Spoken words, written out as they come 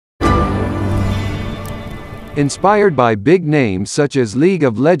Inspired by big names such as League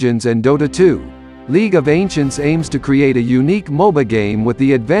of Legends and Dota 2, League of Ancients aims to create a unique MOBA game with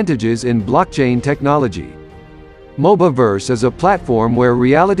the advantages in blockchain technology. MOBAverse is a platform where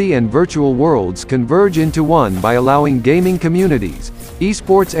reality and virtual worlds converge into one by allowing gaming communities,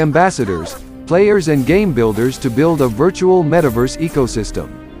 esports ambassadors, players and game builders to build a virtual metaverse ecosystem.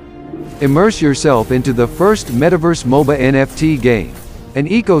 Immerse yourself into the first metaverse MOBA NFT game, an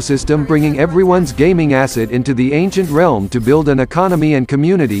ecosystem bringing everyone's gaming asset into the ancient realm to build an economy and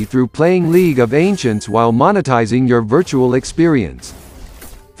community through playing League of Ancients while monetizing your virtual experience.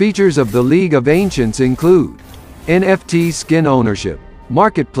 Features of the League of Ancients include NFT skin ownership,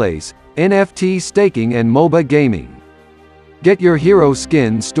 marketplace, NFT staking and MOBA gaming. Get your hero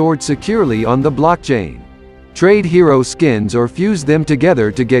skins stored securely on the blockchain. Trade hero skins or fuse them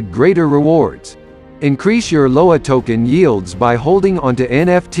together to get greater rewards. Increase your LOA token yields by holding onto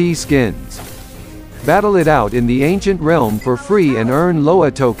NFT skins. Battle it out in the ancient realm for free and earn LOA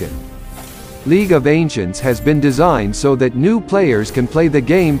token. League of Ancients has been designed so that new players can play the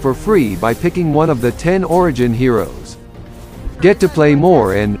game for free by picking one of the 10 origin heroes. Get to play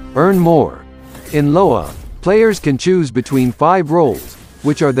more and earn more. In LOA, players can choose between 5 roles,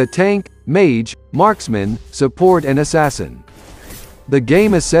 which are the tank, mage, marksman, support and assassin. The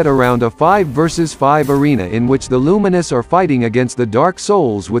game is set around a 5 vs 5 arena in which the Luminous are fighting against the Dark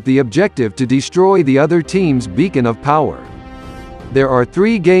Souls with the objective to destroy the other team's beacon of power. There are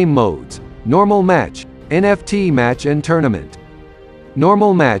 3 game modes: Normal Match, NFT Match and Tournament.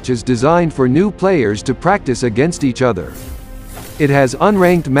 Normal Match is designed for new players to practice against each other. It has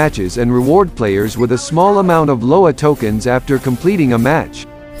unranked matches and reward players with a small amount of LOA tokens after completing a match.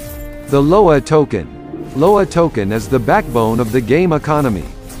 The LOA token. LOA token is the backbone of the game economy.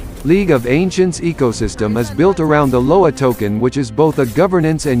 League of Ancients ecosystem is built around the LOA token, which is both a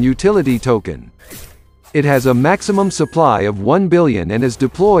governance and utility token. It has a maximum supply of 1 billion and is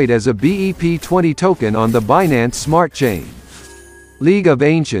deployed as a BEP20 token on the Binance Smart Chain. League of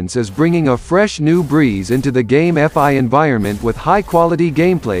Ancients is bringing a fresh new breeze into the game FI environment with high-quality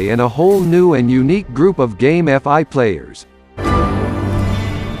gameplay and a whole new and unique group of game FI players.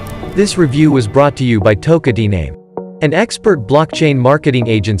 This review was brought to you by Toketiname, an expert blockchain marketing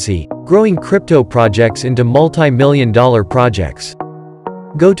agency, growing crypto projects into multi-million-dollar projects.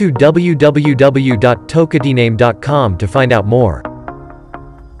 Go to www.toketiname.com to find out more.